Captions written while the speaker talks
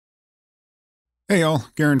Hey y'all,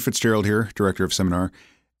 Garen Fitzgerald here, Director of Seminar,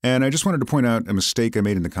 and I just wanted to point out a mistake I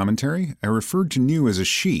made in the commentary. I referred to New as a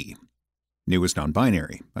she. New is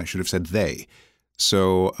non-binary. I should have said they.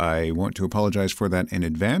 So I want to apologize for that in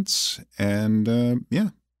advance, and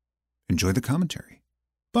enjoy the commentary.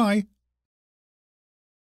 Bye.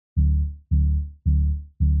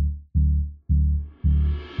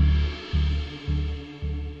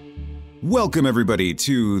 Welcome, everybody,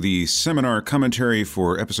 to the seminar commentary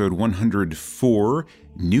for episode 104,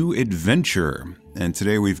 New Adventure. And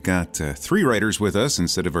today we've got three writers with us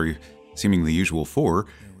instead of our seemingly usual four.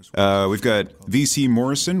 We've got V.C.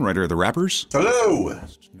 Morrison, writer of The Rappers. Hello!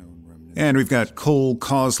 And we've got Cole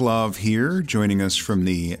Kozlov here, joining us from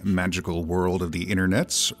the magical world of the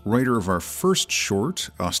internets, writer of our first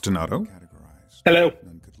short, Ostinato. Hello.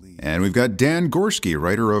 And we've got Dan Gorski,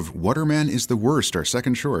 writer of Waterman is the Worst, our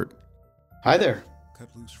second short. Hi there.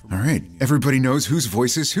 All right, everybody knows whose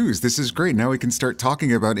voice is whose. This is great. Now we can start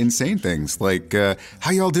talking about insane things like, how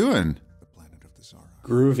y'all doing?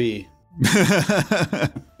 Groovy.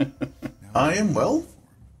 I am well.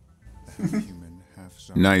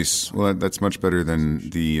 Nice. Well, that's much better than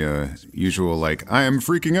the usual, like, I am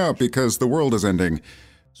freaking out because the world is ending.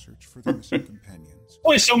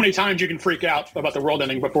 Only so many times you can freak out about the world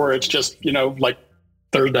ending before it's just, like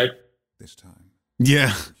Thursday.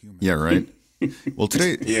 Yeah, right. Well,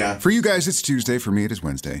 today, for you guys, it's Tuesday. For me, it is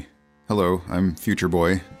Wednesday. Hello, I'm Future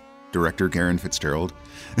Boy, Director Garen Fitzgerald.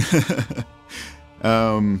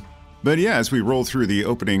 But yeah, as we roll through the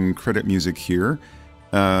opening credit music here,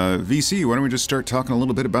 VC, why don't we just start talking a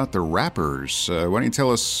little bit about The Rappers? Why don't you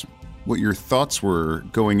tell us what your thoughts were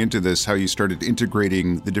going into this, how you started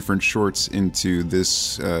integrating the different shorts into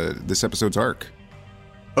this episode's arc?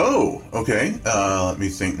 Oh, okay. Let me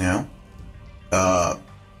think now.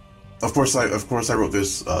 Of course, I wrote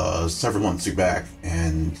this several months back,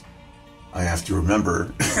 and I have to remember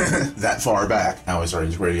that far back how I started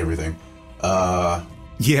integrating everything.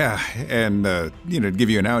 Yeah, and to give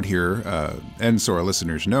you an out here, and so our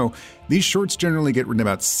listeners know, these shorts generally get written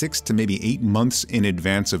about 6 to maybe 8 months in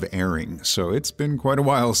advance of airing. So it's been quite a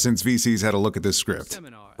while since VC's had a look at this script.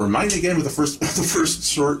 Remind me again what the first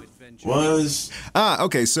short was.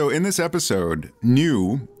 Okay. So in this episode,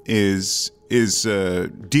 New is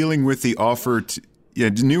dealing with the offer.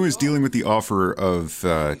 New is dealing with the offer of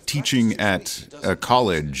teaching at a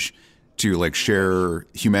college to share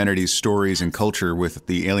humanity's stories and culture with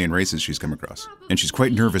the alien races she's come across, and she's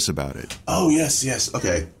quite nervous about it. Oh yes.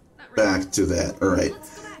 Okay, back to that. All right.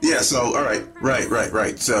 Yeah. So all right.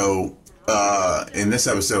 Right. So in this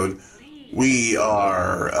episode, we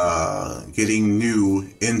are getting New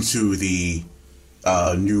into the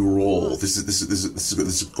new role. This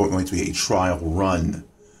is going to be a trial run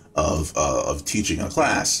of teaching a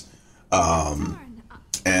class,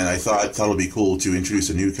 and I thought it would be cool to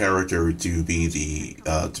introduce a new character to be the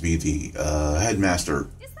headmaster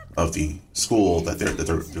of the school that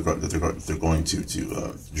they're going to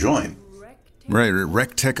join. Right,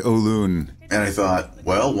 Rectech Olun. And I thought,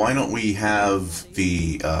 well, why don't we have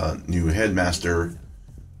the new headmaster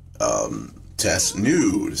test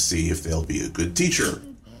New to see if they'll be a good teacher,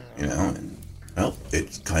 and well,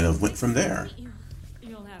 it kind of went from there.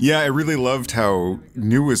 Yeah, I really loved how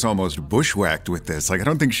New was almost bushwhacked with this. I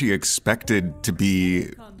don't think she expected to be,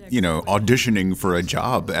 auditioning for a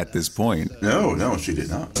job at this point. No, she did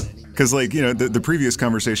not. Because, the previous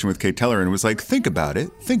conversation with Kate Telleran was like, think about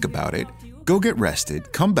it, go get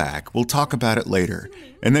rested, come back, we'll talk about it later.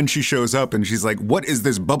 And then she shows up and she's like, what is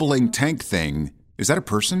this bubbling tank thing? Is that a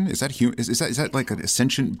person? Is that human? Is that like a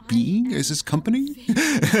sentient being? Is this company?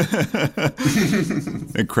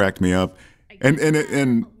 It cracked me up.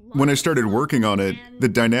 And when I started working on it, the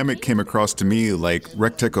dynamic came across to me like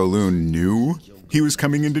Rectech Olun knew he was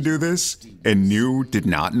coming in to do this, and New did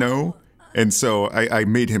not know. And so I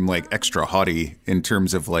made him extra haughty in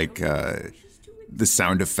terms of the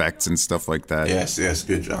sound effects and stuff like that. Yes,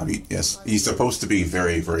 good job. He's supposed to be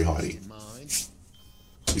very, very haughty.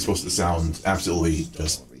 He's supposed to sound absolutely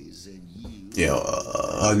just,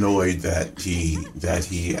 annoyed that he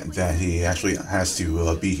actually has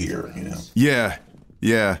to be here.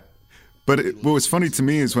 Yeah. But what was funny to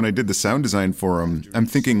me is when I did the sound design for him, I'm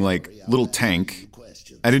thinking little tank.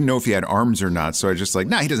 I didn't know if he had arms or not, so I just he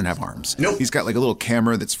doesn't have arms. Nope. He's got a little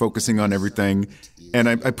camera that's focusing on everything, and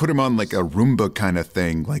I put him on a Roomba kind of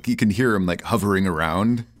thing. You can hear him hovering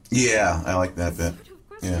around. Yeah, I like that bit.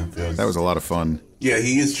 Yeah, good. That was a lot of fun. Yeah,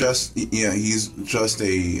 he's just a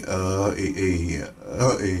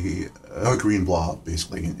green blob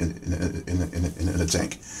basically in a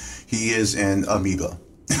tank. He is an amoeba,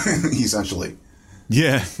 essentially.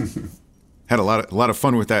 Yeah. had a lot of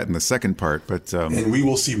fun with that in the second part. But and we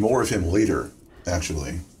will see more of him later,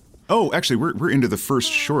 actually. Oh, actually, we're into the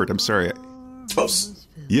first short. I'm sorry. Oops.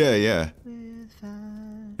 Yeah.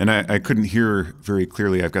 And I couldn't hear very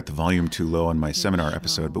clearly. I've got the volume too low on my seminar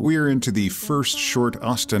episode. But we are into the first short,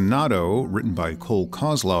 Ostinato, written by Cole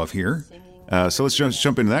Kozlov here. So let's just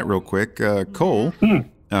jump into that real quick. Cole,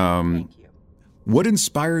 what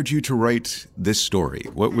inspired you to write this story?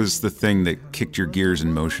 What was the thing that kicked your gears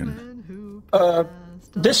in motion?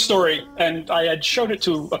 This story, and I had showed it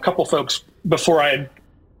to a couple folks before I had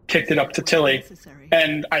kicked it up to Tilly,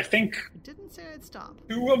 and I think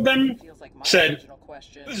two of them said,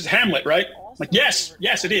 "This is Hamlet, right?" I'm like, yes,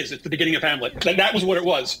 it is. It's the beginning of Hamlet. That was what it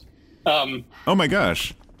was. Oh my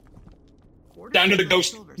gosh. Down to the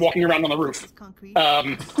ghost walking around on the roof.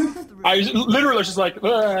 I literally was just like,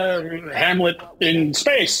 Hamlet in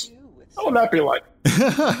space. What would that be like?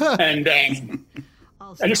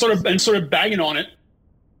 and just sort of banging on it.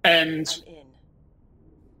 And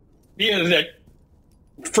yeah, that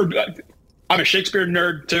I'm a Shakespeare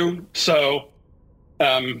nerd too, so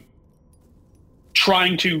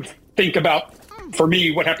trying to think about, for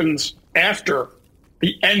me, what happens after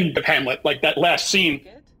the end of Hamlet, like that last scene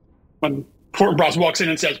when Fortinbras walks in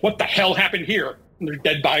and says, "What the hell happened here?" And there's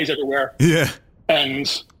dead bodies everywhere. Yeah. And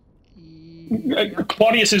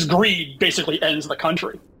Claudius's greed basically ends the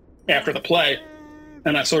country after the play.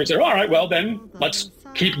 And I sort of said, all right, well then, let's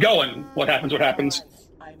keep going. What happens, what happens.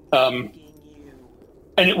 And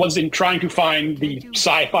it was in trying to find the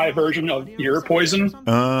sci-fi version of Ear Poison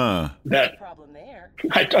that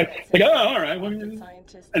I think, oh, all right. Well,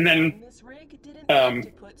 and then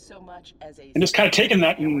and just kind of taking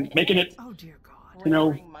that and making it,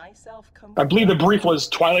 I believe the brief was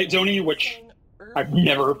Twilight Zone-y, which I've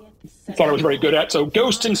never thought I was very good at. So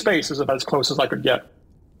Ghost in Space is about as close as I could get.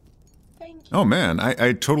 Oh man,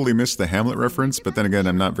 I totally missed the Hamlet reference, but then again,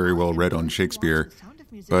 I'm not very well read on Shakespeare.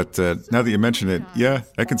 But now that you mention it, yeah,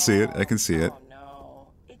 I can see it.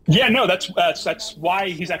 Yeah, no, that's why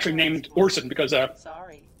he's actually named Orson, because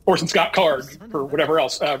Orson Scott Card, or whatever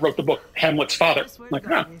else, wrote the book Hamlet's Father. I'm like,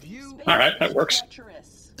 all right, that works.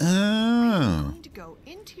 Oh.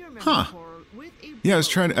 Huh. Yeah, I was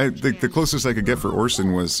trying to, the closest I could get for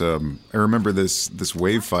Orson was, I remember this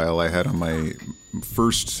wave file I had on my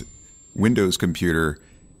first Windows computer,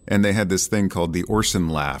 and they had this thing called the Orson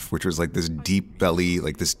laugh, which was like this deep belly,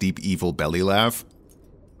 like this deep evil belly laugh.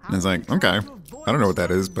 And I was like, okay, I don't know what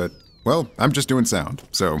that is, but, well, I'm just doing sound,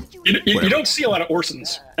 so. You don't see a lot of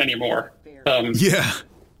Orsons anymore. Yeah.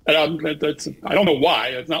 I don't know why.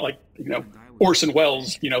 It's not like, Orson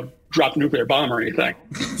Welles, dropped a nuclear bomb or anything.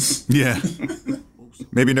 Yeah.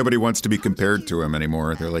 Maybe nobody wants to be compared to him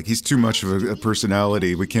anymore. They're like, he's too much of a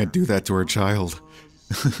personality. We can't do that to our child.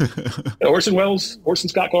 Orson Welles, Orson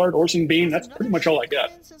Scott Card, Orson Bean, that's pretty much all I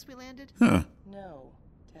got. Huh. No,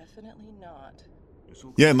 definitely not.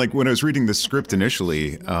 Yeah, and like when I was reading the script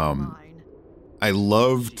initially, I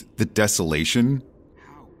loved the desolation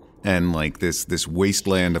and like this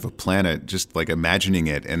wasteland of a planet, just like imagining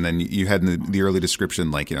it. And then you had in the early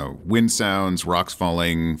description, like, wind sounds, rocks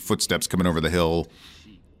falling, footsteps coming over the hill.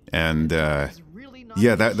 And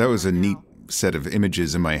yeah, that was a neat set of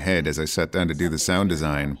images in my head as I sat down to do the sound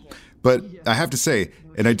design. But I have to say,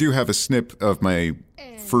 and I do have a snip of my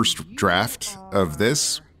first draft of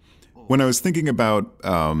this, when I was thinking about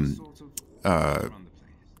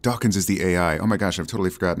Dawkins is the AI. Oh my gosh, I've totally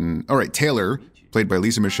forgotten. All right, Taylor, played by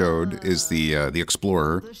Lisa Michaud, is the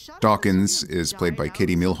explorer. Dawkins is played by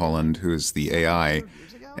Katie Milholland, who is the AI.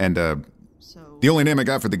 And the only name I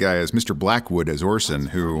got for the guy is Mr. Blackwood as Orson,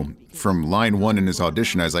 who, from line one in his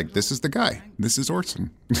audition, I was like, this is the guy. This is Orson.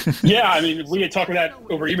 Yeah, I mean, we had talked about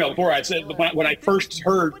that over email before. I said, when I first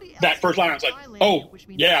heard that first line, I was like, oh,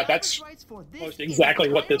 yeah, that's almost exactly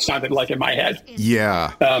what this sounded like in my head.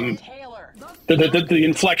 Yeah. The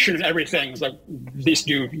inflection and everything, was like, this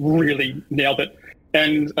dude really nailed it.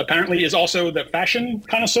 And apparently is also the fashion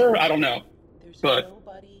connoisseur. I don't know. But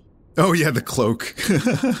oh, yeah, the cloak.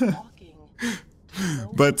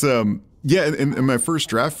 But yeah, in my first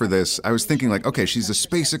draft for this, I was thinking like, okay, she's a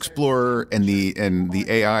space explorer, and the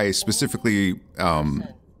AI specifically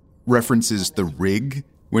references the rig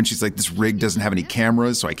when she's like, this rig doesn't have any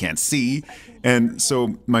cameras, so I can't see. And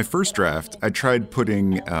so my first draft, I tried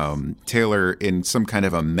putting Taylor in some kind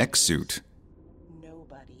of a mech suit,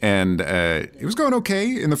 and it was going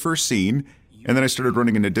okay in the first scene. And then I started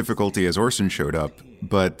running into difficulty as Orson showed up.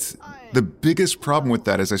 But the biggest problem with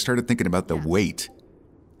that is I started thinking about the weight.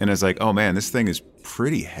 And I was like, oh man, this thing is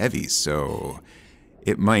pretty heavy, so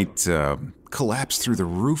it might collapse through the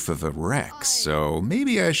roof of a wreck. So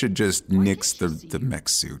maybe I should just nix the mech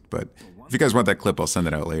suit. But If you guys want that clip, I'll send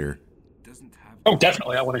it out later. Oh,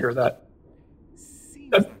 definitely. I want to hear that.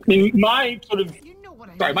 I mean, my sort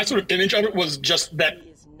of image of it was just that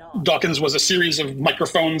Dawkins was a series of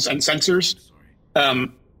microphones and sensors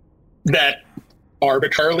that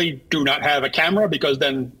arbitrarily do not have a camera, because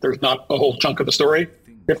then there's not a whole chunk of the story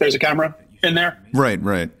if there's a camera in there. Right.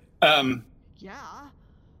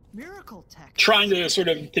 Miracle tech. Trying to sort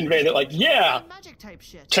of convey that, like, yeah, Magic type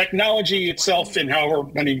shit. technology itself in however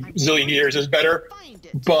many zillion years is better,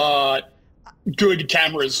 but good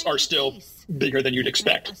cameras are still bigger than you'd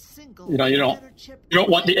expect. You know, you don't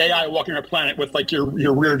want the AI walking around a planet with like your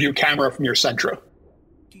rear view camera from your Sentra.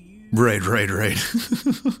 Right.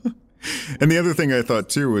 And the other thing I thought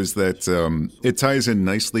too is that it ties in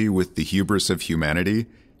nicely with the hubris of humanity.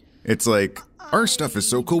 It's like, our stuff is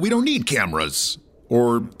so cool, we don't need cameras.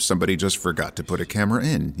 Or somebody just forgot to put a camera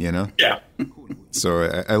in, you know? Yeah.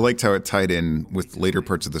 So I liked how it tied in with later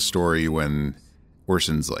parts of the story when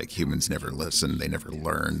Orson's like, humans never listen, they never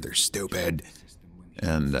learn, they're stupid.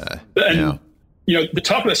 And you know, the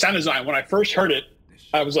top of the sound design, when I first heard it,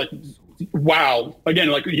 I was like, wow.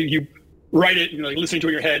 Again, like you write it, you know, like listening to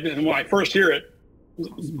it in your head, and when I first hear it,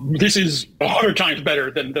 this is 100 times better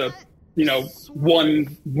than the, you know,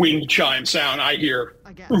 one wind chime sound I hear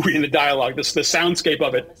reading the dialogue. The soundscape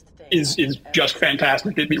of it is just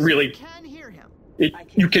fantastic. It really,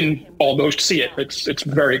 you can almost see it. It's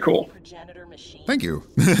very cool. Thank you.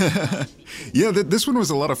 Yeah, this one was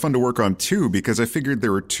a lot of fun to work on too, because I figured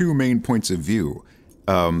there were two main points of view.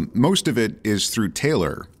 Most of it is through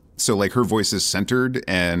Taylor. So like her voice is centered,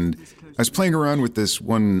 and I was playing around with this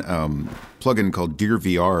one plugin called Dear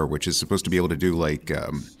VR, which is supposed to be able to do like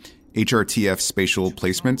HRTF spatial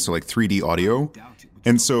placement, so like 3D audio.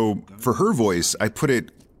 And so for her voice, I put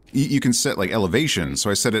it, you can set like elevation, so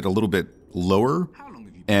I set it a little bit lower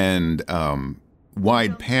and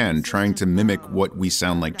wide pan, trying to mimic what we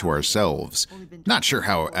sound like to ourselves. Not sure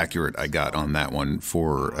how accurate I got on that one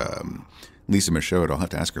for Lisa Michaud. I'll have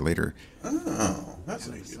to ask her later. Oh, that's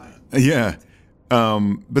how you do that. Yeah.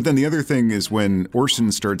 But then the other thing is when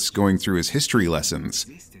Orson starts going through his history lessons,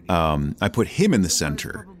 I put him in the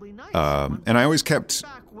center. And I always kept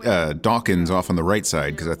Dawkins off on the right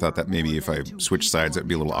side, because I thought that maybe if I switched sides, that'd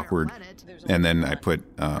be a little awkward. And then I put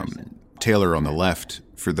Taylor on the left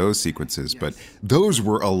for those sequences. But those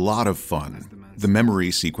were a lot of fun, the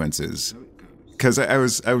memory sequences. Because I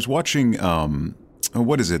was watching,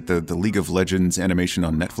 what is it, the League of Legends animation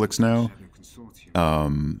on Netflix now?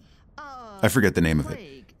 I forget the name of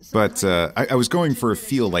it. But I was going for a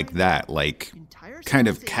feel like that, like kind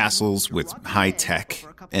of castles with high tech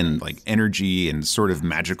and like energy and sort of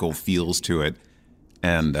magical feels to it.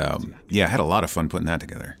 And yeah, I had a lot of fun putting that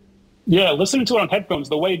together. Yeah, listening to it on headphones,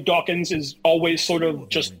 the way Dawkins is always sort of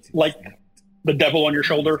just like the devil on your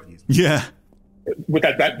shoulder. Yeah. With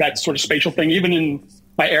that sort of spatial thing, even in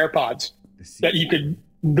my AirPods, that you could,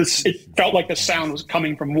 it felt like the sound was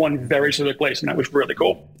coming from one very specific place, and that was really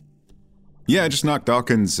cool. Yeah, I just knocked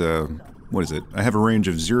Dawkins, what is it? I have a range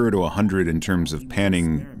of 0 to 100 in terms of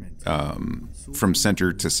panning from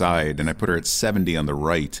center to side, and I put her at 70 on the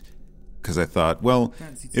right, because I thought, well,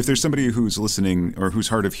 if there's somebody who's listening or who's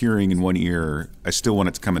hard of hearing in one ear, I still want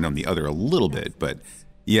it to come in on the other a little bit. But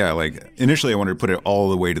yeah, like initially I wanted to put it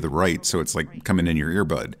all the way to the right, so it's like coming in your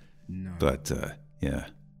earbud. But yeah,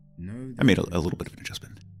 I made a little bit of an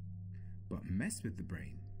adjustment. But mess with the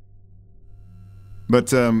brain. But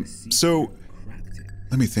so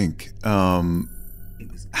let me think.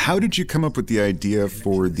 How did you come up with the idea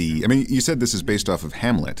for the? I mean, you said this is based off of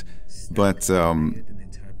Hamlet, but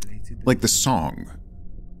like the song,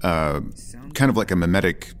 kind of like a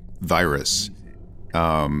mimetic virus.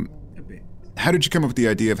 How did you come up with the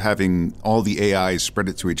idea of having all the AIs spread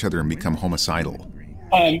it to each other and become homicidal?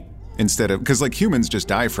 Instead of, because like humans just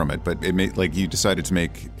die from it, but it made, like you decided to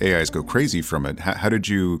make AIs go crazy from it. How did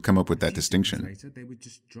you come up with that distinction?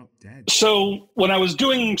 So when I was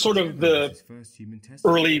doing sort of the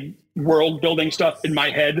early world building stuff in my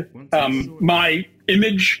head, my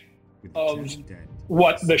image of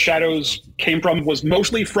what the shadows came from was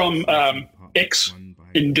mostly from Ix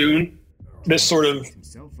in Dune, this sort of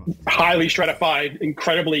highly stratified,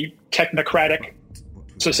 incredibly technocratic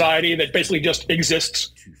society that basically just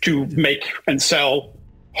exists to make and sell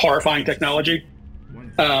horrifying technology.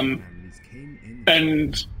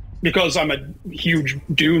 And because I'm a huge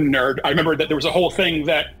Dune nerd, I remember that there was a whole thing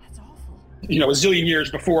that, you know, a zillion years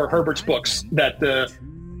before Herbert's books, that the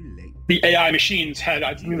AI machines had,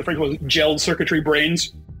 I think the phrase was gelled circuitry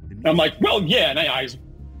brains. And I'm like, well, yeah, an AI's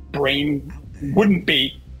brain wouldn't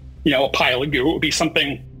be, you know, a pile of goo. It would be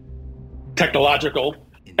something technological.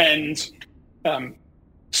 And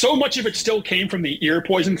so much of it still came from the ear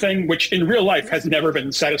poison thing, which in real life has never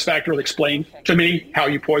been satisfactorily explained to me, how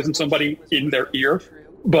you poison somebody in their ear.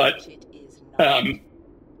 But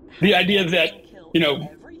the idea that,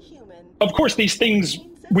 of course, these things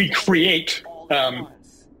we create are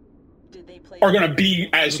going to be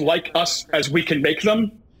as like us as we can make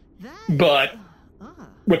them, but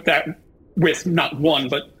with not one,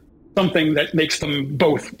 but something that makes them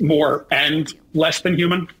both more and less than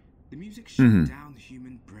human. The music shut down the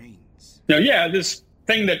human brains. This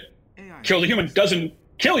thing that kills a human doesn't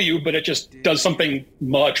kill you, but it just does something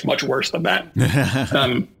much, much worse than that.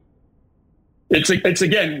 It's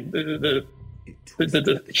again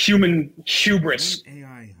the human hubris.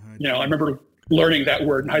 I remember learning that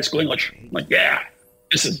word in high school English. I'm like, yeah,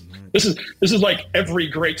 this is like every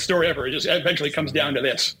great story ever. It just eventually comes down to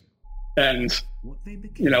this, and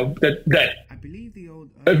that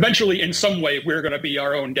eventually, in some way, we're going to be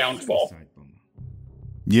our own downfall.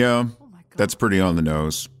 Yeah, that's pretty on the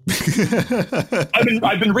nose.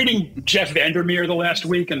 I've been reading Jeff Vandermeer the last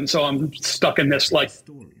week, and so I'm stuck in this like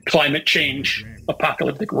climate change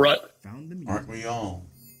apocalyptic rut. Aren't we all?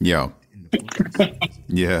 Yeah.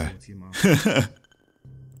 Yeah.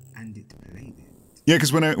 Yeah,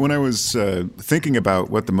 because when I was thinking about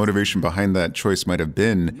what the motivation behind that choice might have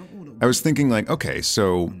been, I was thinking like, okay,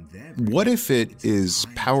 so what if it is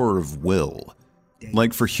power of will?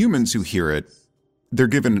 Like for humans who hear it, they're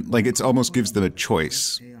given, like it almost gives them a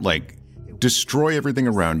choice, like destroy everything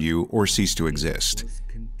around you or cease to exist.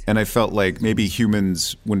 And I felt like maybe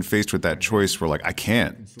humans, when faced with that choice, were like, I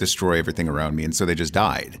can't destroy everything around me. And so they just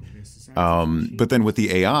died. But then with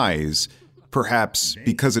the AIs, perhaps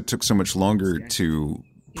because it took so much longer to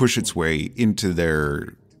push its way into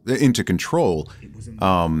control,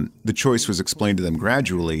 the choice was explained to them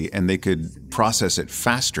gradually and they could process it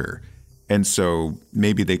faster. And so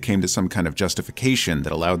maybe they came to some kind of justification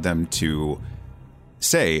that allowed them to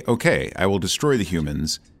say, okay, I will destroy the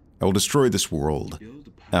humans. I will destroy this world.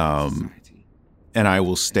 And I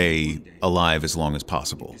will stay alive as long as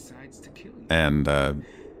possible. And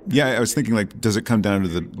I was thinking, like, does it come down to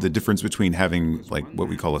the difference between having, like, what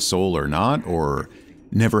we call a soul or not, or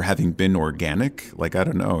never having been organic? Like, I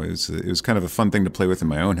don't know. It was kind of a fun thing to play with in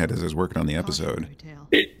my own head as I was working on the episode.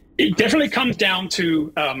 It definitely comes down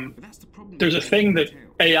to there's a thing that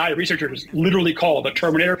AI researchers literally call the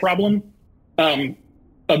Terminator problem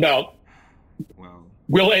about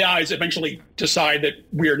will AIs eventually decide that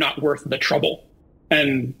we're not worth the trouble?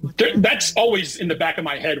 And that's always in the back of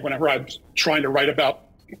my head whenever I'm trying to write about,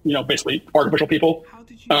 basically artificial people.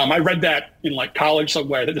 I read that in like college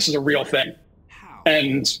somewhere, that this is a real thing.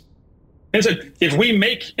 And it said, if we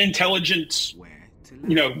make intelligent,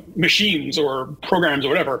 machines or programs or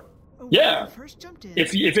whatever,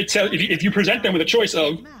 if you present them with a choice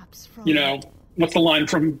of, what's the line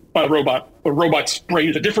from a robot? A robot's brain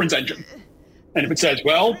is a difference engine. And if it says,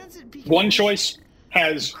 well, one choice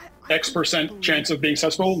has X% chance of being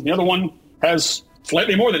successful, the other one has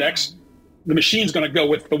slightly more than X, the machine's going to go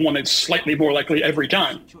with the one that's slightly more likely every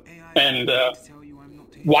time. And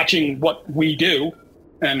watching what we do,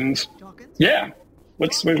 and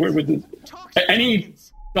any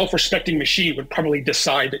self-respecting machine would probably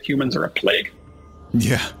decide that humans are a plague.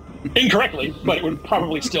 Yeah. Incorrectly, but it would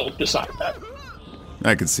probably still decide that.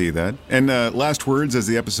 I could see that. And last words as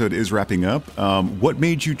the episode is wrapping up. What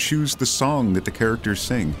made you choose the song that the characters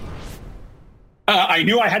sing? I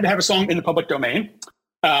knew I had to have a song in the public domain,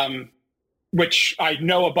 which I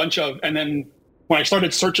know a bunch of. And then when I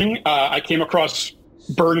started searching, I came across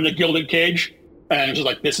Bird in a Gilded Cage. And it was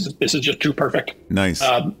like, this is just too perfect. Nice.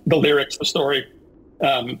 The lyrics, the story.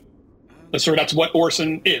 That's what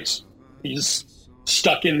Orson is. He's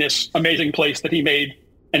stuck in this amazing place that he made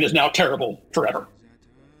and is now terrible forever.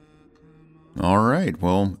 All right.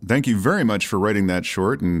 Well, thank you very much for writing that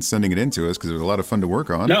short and sending it in to us, because it was a lot of fun to work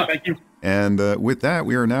on. No, thank you. And with that,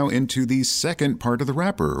 we are now into the second part of the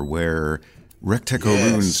wrapper, where Recteco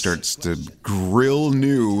Loon starts to grill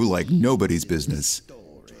New like nobody's business.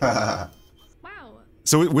 Wow.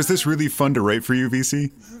 So was this really fun to write for you,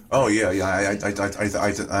 VC? Oh yeah. I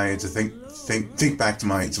had to think back to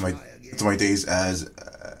my days as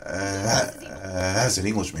an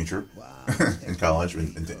English major in college,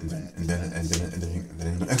 and then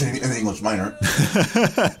an English minor.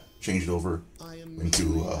 Changed over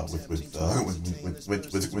into with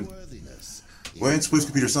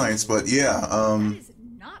computer science, but yeah. That is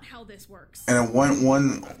not how this works. And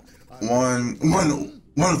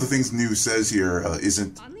one of the things New says here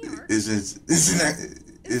isn't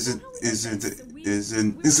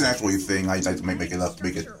actually a thing. I make it up to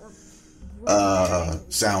make it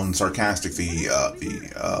sound sarcastic.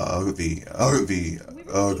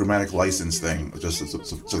 grammatic license thing, just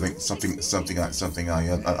something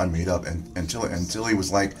I made up, and until he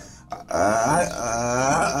was like,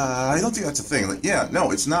 I don't think that's a thing. Like, yeah,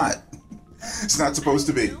 no, it's not. It's not supposed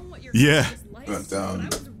to be. Yeah. But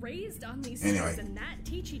anyway,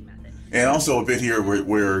 and also a bit here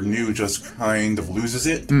where New just kind of loses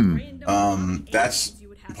it. That's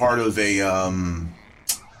part of a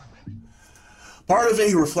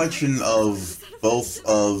reflection of both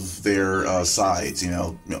of their sides,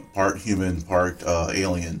 part human, part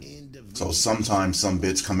alien. So sometimes some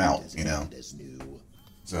bits come out,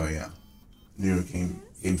 So yeah, New came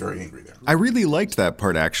very angry there. I really liked that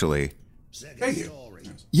part, actually. Thank you.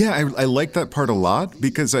 Yeah, I liked that part a lot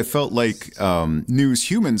because I felt like New's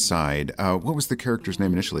human side, what was the character's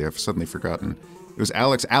name initially? I've suddenly forgotten. It was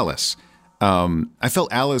Alice. I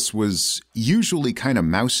felt Alice was usually kind of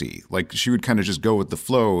mousy. Like, she would kind of just go with the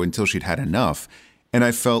flow until she'd had enough. And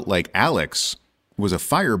I felt like Alex was a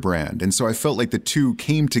firebrand. And so I felt like the two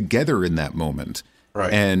came together in that moment.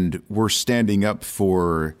 Right. And were standing up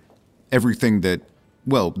for everything that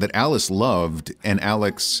Alice loved, and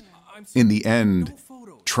Alex, in the end,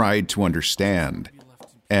 tried to understand.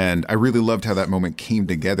 And I really loved how that moment came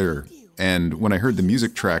together. And when I heard the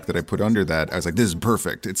music track that I put under that, I was like, this is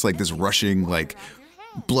perfect. It's like this rushing, like,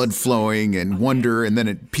 blood flowing and wonder, and then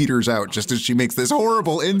it peters out just as she makes this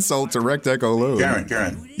horrible insult to Rect Echo Loon.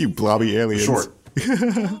 Karen. You blobby aliens.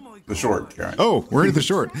 The short, Karen. Oh, we're into the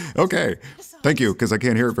short. Okay. Thank you, because I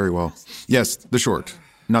can't hear it very well. Yes, the short.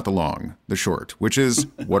 Not the long, the short, which is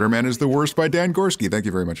Waterman is the Worst by Dan Gorski. Thank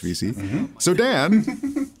you very much, VC. Mm-hmm. So, Dan,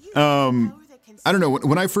 I don't know.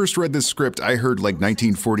 When I first read this script, I heard like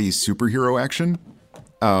 1940s superhero action.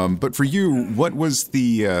 But for you, what was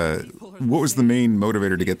the main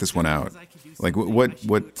motivator to get this one out? Like,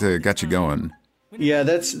 what got you going? Yeah,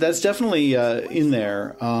 that's definitely in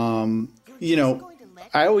there.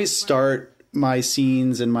 I always start my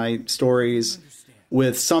scenes and my stories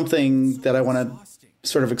with something that I want to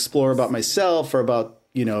sort of explore about myself or about,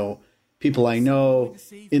 people I know.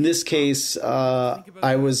 In this case,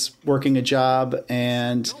 I was working a job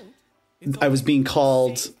and I was being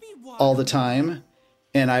called all the time.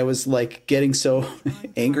 And I was like getting so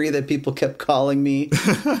angry that people kept calling me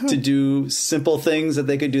to do simple things that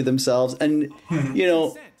they could do themselves. And,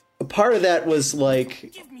 a part of that was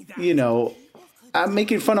like, I'm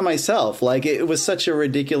making fun of myself. Like, it was such a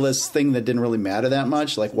ridiculous thing that didn't really matter that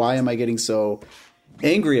much. Like, why am I getting so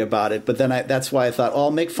angry about it? But then that's why I thought,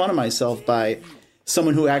 I'll make fun of myself by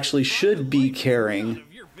someone who actually should be caring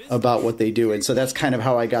about what they do. And so that's kind of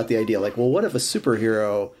how I got the idea. Like, well, what if a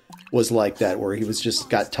superhero was like that, where he was just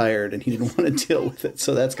got tired and he didn't want to deal with it?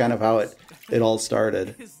 So that's kind of how it all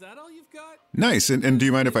started. Nice. And do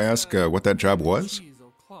you mind if I ask what that job was?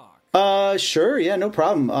 Sure. Yeah, no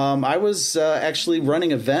problem. I was actually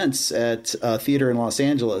running events at a theater in Los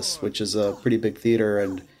Angeles, which is a pretty big theater.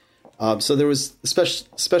 And so there was,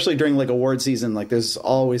 especially during like award season, like there's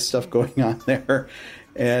always stuff going on there.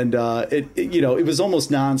 And it was almost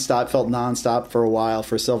nonstop, felt nonstop for a while,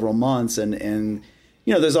 for several months. And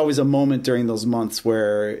there's always a moment during those months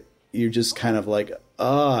where you're just kind of like,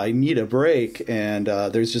 I need a break. And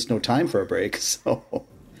there's just no time for a break. So,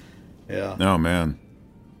 yeah. Oh, man.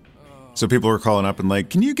 So people were calling up and like,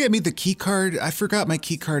 can you get me the key card? I forgot my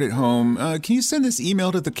key card at home. Can you send this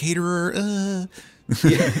email to the caterer?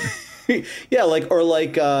 Yeah,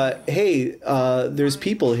 hey, there's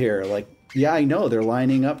people here. Like, yeah, I know they're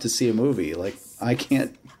lining up to see a movie. Like, I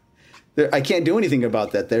can't do anything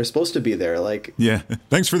about that. They're supposed to be there. Like, yeah,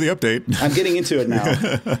 thanks for the update. I'm getting into it now.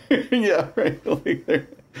 Yeah, right.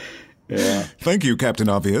 Yeah. Thank you, Captain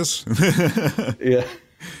Obvious. Yeah.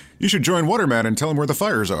 You should join Waterman and tell him where the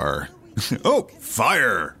fires are. Oh,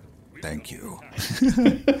 fire! Thank you.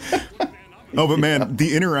 Oh, but man,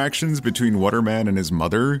 the interactions between Waterman and his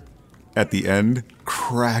mother at the end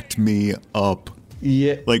cracked me up.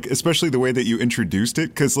 Yeah. Like, especially the way that you introduced it,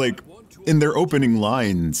 because, like, in their opening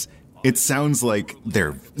lines, it sounds like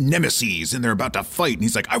they're nemesis and they're about to fight. And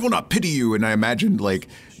he's like, I will not pity you. And I imagined, like,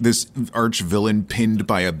 this arch villain pinned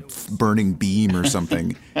by a burning beam or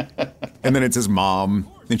something. And then it's his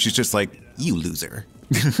mom, and she's just like, you loser.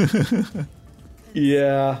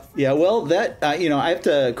 Yeah. Well, that, I have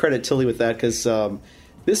to credit Tilly with that, because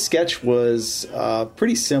this sketch was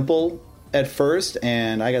pretty simple at first,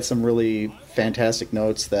 and I got some really fantastic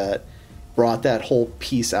notes that brought that whole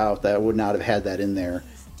piece out that I would not have had that in there.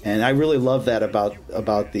 And I really love that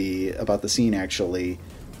about the scene actually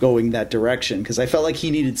going that direction, because I felt like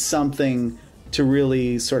he needed something to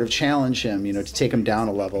really sort of challenge him, to take him down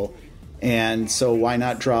a level. And so why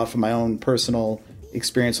not draw from my own personal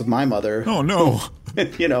experience with my mother? Oh, no.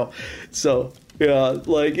 So Yeah,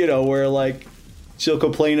 like, where like she'll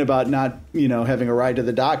complain about not, having a ride to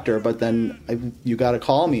the doctor, but then you got to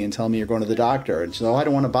call me and tell me you're going to the doctor. And she's like, I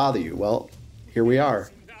don't want to bother you. Well, here we are.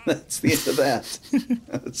 That's the end of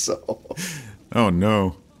that. So. Oh,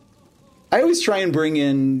 no. I always try and bring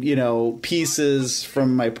in, pieces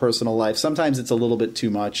from my personal life. Sometimes it's a little bit too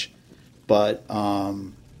much, but,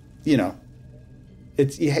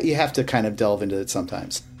 it's you have to kind of delve into it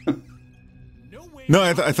sometimes. No,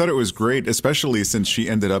 I thought it was great, especially since she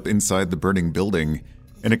ended up inside the burning building,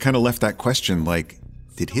 and it kind of left that question, like,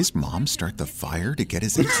 did his mom start the fire to get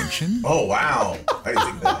his attention? Oh, wow. I didn't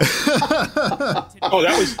think that. Oh,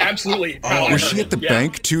 that was absolutely how I Was heard she it. at the Yeah.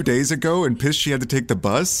 bank 2 days ago and pissed she had to take the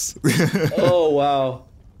bus? Oh, wow.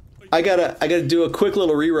 I gotta do a quick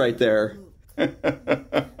little rewrite there.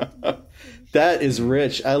 That is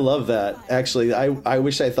rich. I love that. Actually, I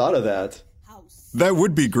wish I thought of that. That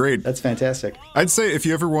would be great. That's fantastic. I'd say if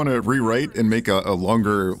you ever want to rewrite and make a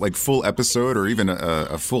longer, like, full episode or even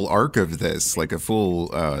a full arc of this, like a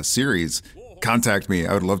full series, contact me.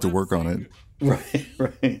 I would love to work on it. Right,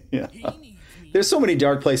 yeah. There's so many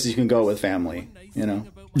dark places you can go with family,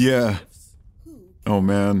 Yeah. Oh,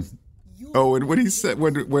 man. Oh, and what he said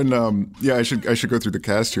I should go through the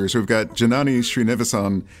cast here. So we've got Janani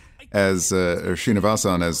Srinivasan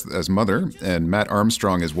as mother, and Matt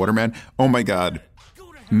Armstrong as Waterman. Oh my God,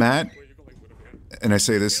 Matt, and I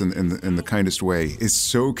say this in the kindest way, is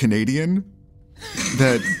so Canadian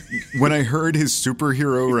that when I heard his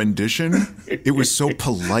superhero rendition, it was so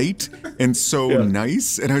polite and so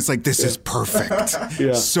nice, and I was like, this is perfect,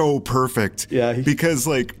 so perfect, because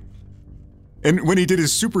like. And when he did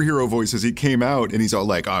his superhero voices, he came out and he's all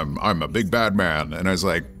like, I'm a big bad man. And I was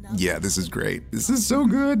like, yeah, this is great. This is so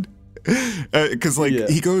good. Because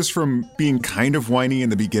he goes from being kind of whiny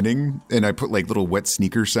in the beginning, and I put like little wet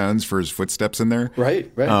sneaker sounds for his footsteps in there.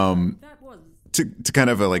 Right. To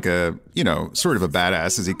kind of sort of a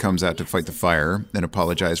badass as he comes out to fight the fire and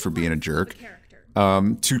apologize for being a jerk.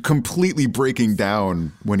 To completely breaking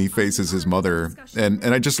down when he faces his mother. And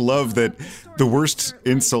I just love that the worst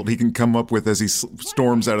insult he can come up with as he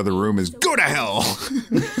storms out of the room is, go to hell!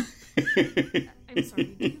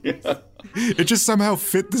 It just somehow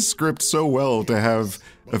fit the script so well to have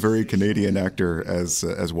a very Canadian actor as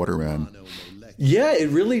Waterman. Yeah, it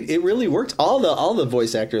really worked. All the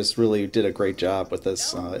voice actors really did a great job with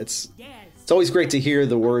this. It's always great to hear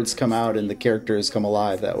the words come out and the characters come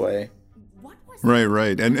alive that way.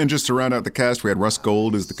 Right. And just to round out the cast, we had Russ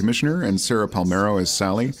Gold as the commissioner and Sarah Palmero as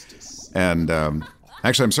Sally. And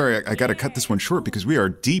actually, I'm sorry, I got to cut this one short because we are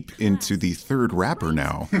deep into the third rapper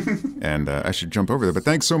now. And I should jump over there. But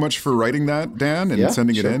thanks so much for writing that, Dan, and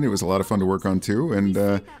sending it in. It was a lot of fun to work on, too. And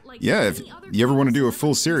if you ever want to do a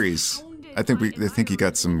full series, I think you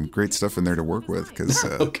got some great stuff in there to work with. Because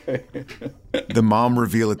okay. The mom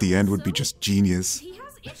reveal at the end would be just genius.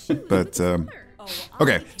 But...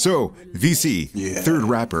 okay, so VC, third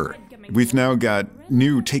rapper. We've now got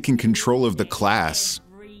New taking control of the class.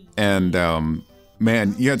 And,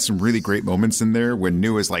 man, you had some really great moments in there when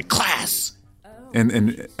New is like, class!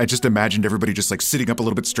 And I just imagined everybody just like sitting up a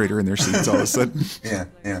little bit straighter in their seats all of a sudden. Yeah.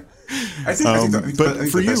 But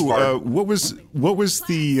for you, what was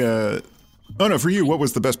the... oh, no, for you, what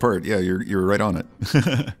was the best part? Yeah, you're right on it.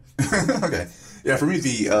 Okay. Yeah, for me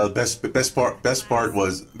the best part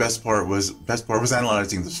was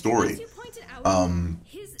analyzing the story.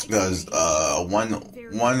 Because one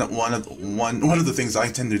of the things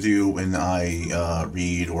I tend to do when I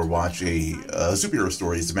read or watch a superhero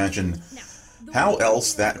story is imagine how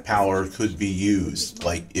else that power could be used.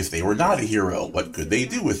 Like if they were not a hero, what could they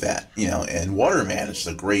do with that? And Waterman is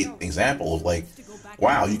a great example of like,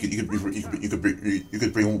 wow, you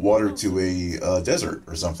could bring water to a desert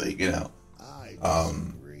or something,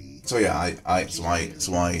 So yeah, I enjoy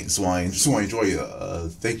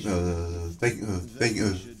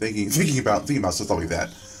thinking about stuff like that.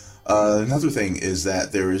 Another thing is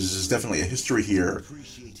that there is definitely a history here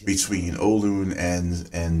between Olun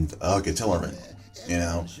and Tillerman,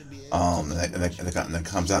 and that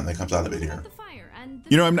comes out of it here.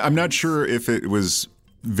 I'm not sure if it was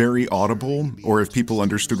very audible or if people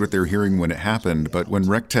understood what they were hearing when it happened, but when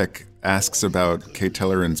Rectech asks about Kay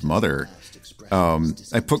Telleran's mother,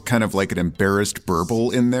 I put kind of like an embarrassed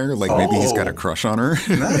burble in there, like maybe he's got a crush on her.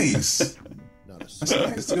 Nice. That's a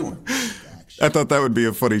nice one. I thought that would be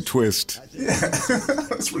a funny twist. Yeah,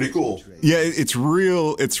 that's pretty cool. Yeah, it's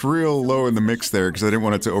real low in the mix there because I didn't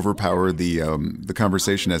want it to overpower the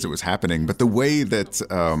conversation as it was happening. But the way that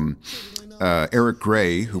Eric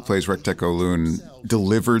Gray, who plays Rectech Olun,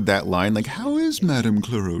 delivered that line, like, how is Madame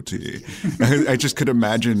Claroti? I just could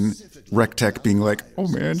imagine Rectech being like, oh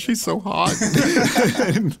man, she's so hot.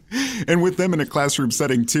 and with them in a classroom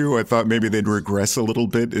setting too, I thought maybe they'd regress a little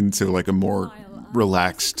bit into like a more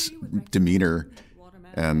relaxed demeanor.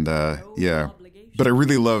 And yeah, but I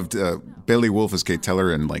really loved Bailey Wolf as Kate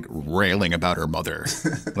Teller and like railing about her mother.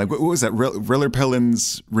 Like what was that?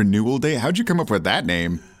 Rillerpellin's Renewal Day? How'd you come up with that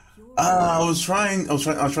name? I was trying to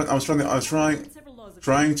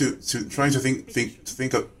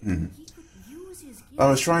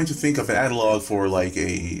think of an analog for like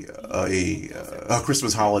a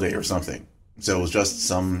Christmas holiday or something. So it was just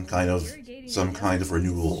some kind of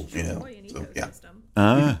renewal, you know. So yeah.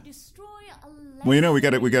 Well, you know, we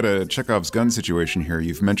got a Chekhov's gun situation here.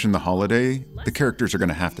 You've mentioned the holiday. The characters are going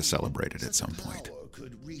to have to celebrate it at some point.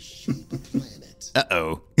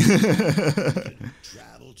 Uh-oh.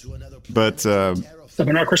 But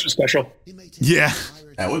Something our Christmas special. yeah.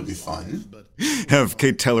 That would be fun. Have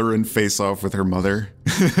Kate Tellerin face off with her mother.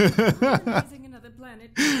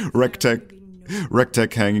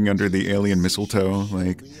 Rectech hanging under the alien mistletoe,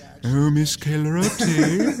 like, oh, Miss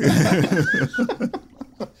Kellerotti.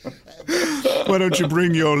 Why don't you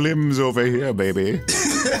bring your limbs over here, baby? We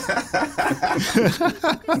still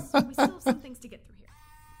have some things to get through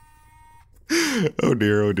here. Oh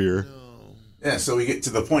dear, oh dear. Yeah, so we get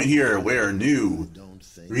to the point here where New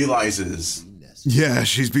realizes. Yeah,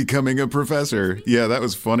 she's becoming a professor. Yeah, that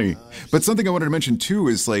was funny. But something I wanted to mention too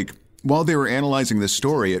is like, while they were analyzing this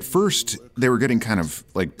story, at first they were getting kind of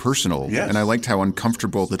like personal. Yes. And I liked how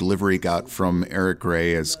uncomfortable the delivery got from Eric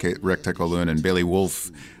Gray as Rectech O'Loon and Bailey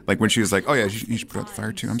Wolf. Like when she was like, oh yeah, you should put out the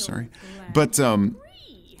fire too, I'm sorry. But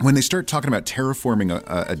when they start talking about terraforming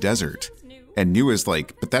a desert, and New is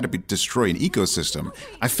like, but that'd be destroy an ecosystem.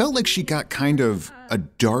 I felt like she got kind of a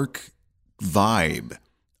dark vibe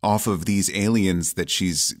off of these aliens that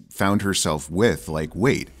she's found herself with. Like,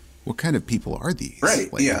 wait, what kind of people are these?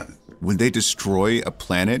 Right, like, yeah. Would they destroy a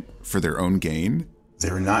planet for their own gain?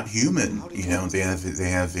 They're not human, you know. They have a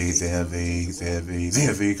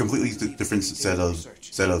completely different set of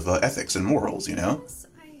ethics and morals, you know.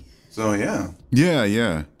 So yeah.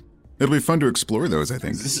 Yeah. It'll be fun to explore those, I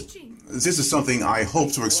think. This is something I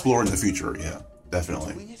hope to explore in the future. Yeah,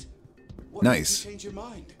 definitely. Nice.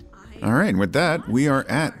 All right, and with that, we are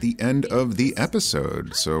at the end of the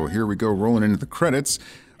episode. So here we go, rolling into the credits.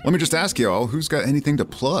 Let me just ask you all, who's got anything to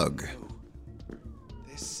plug?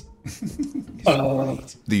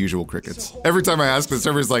 The usual crickets. Every time I ask this,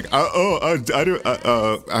 everybody's like, I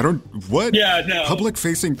don't, what? Yeah, no.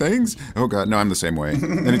 Public-facing things? Oh, God, no, I'm the same way.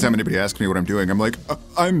 Anytime anybody asks me what I'm doing, I'm like,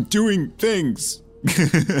 I'm doing things.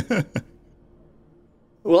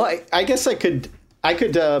 Well, I guess I could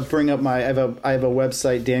bring up I have a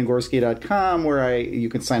website, dangorski.com, where you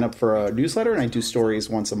can sign up for a newsletter, and I do stories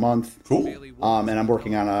once a month. Cool. And I'm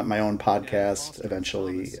working on my own podcast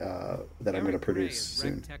eventually that I'm going to produce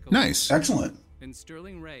soon. Nice. Excellent.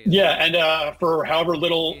 Yeah, and for however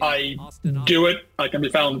little I do it, I can be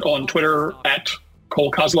found on Twitter at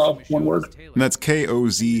Cole Kozlov, one word. And that's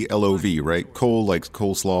Kozlov, right? Cole like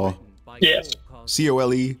coleslaw. Yes.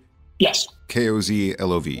 COLE? Yes.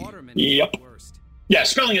 Kozlov. Yep. Yeah,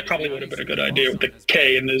 spelling it probably would have been a good idea with the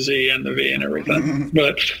K and the Z and the V and everything.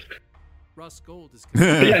 But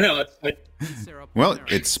yeah, no. Well,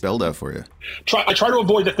 it's spelled out for you. I try to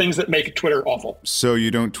avoid the things that make Twitter awful. So you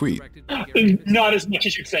don't tweet? Not as much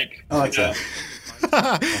as you think. I like that.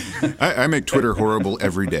 I make Twitter horrible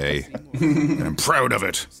every day, and I'm proud of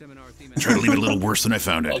it. I try to leave it a little worse than I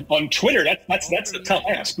found it. On Twitter, that's a tough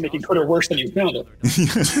ask, making Twitter worse than you found it.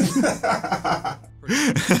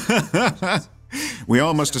 We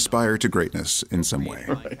all must aspire to greatness in some way.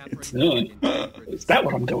 Is that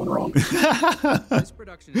what I'm doing wrong?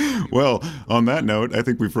 Well, on that note, I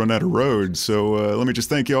think we've run out of road. So let me just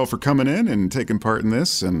thank you all for coming in and taking part in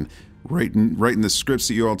this and writing the scripts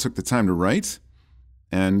that you all took the time to write.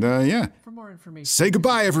 And yeah, say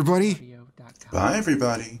goodbye, everybody. Bye,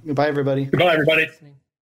 everybody. Goodbye, everybody. Goodbye, everybody.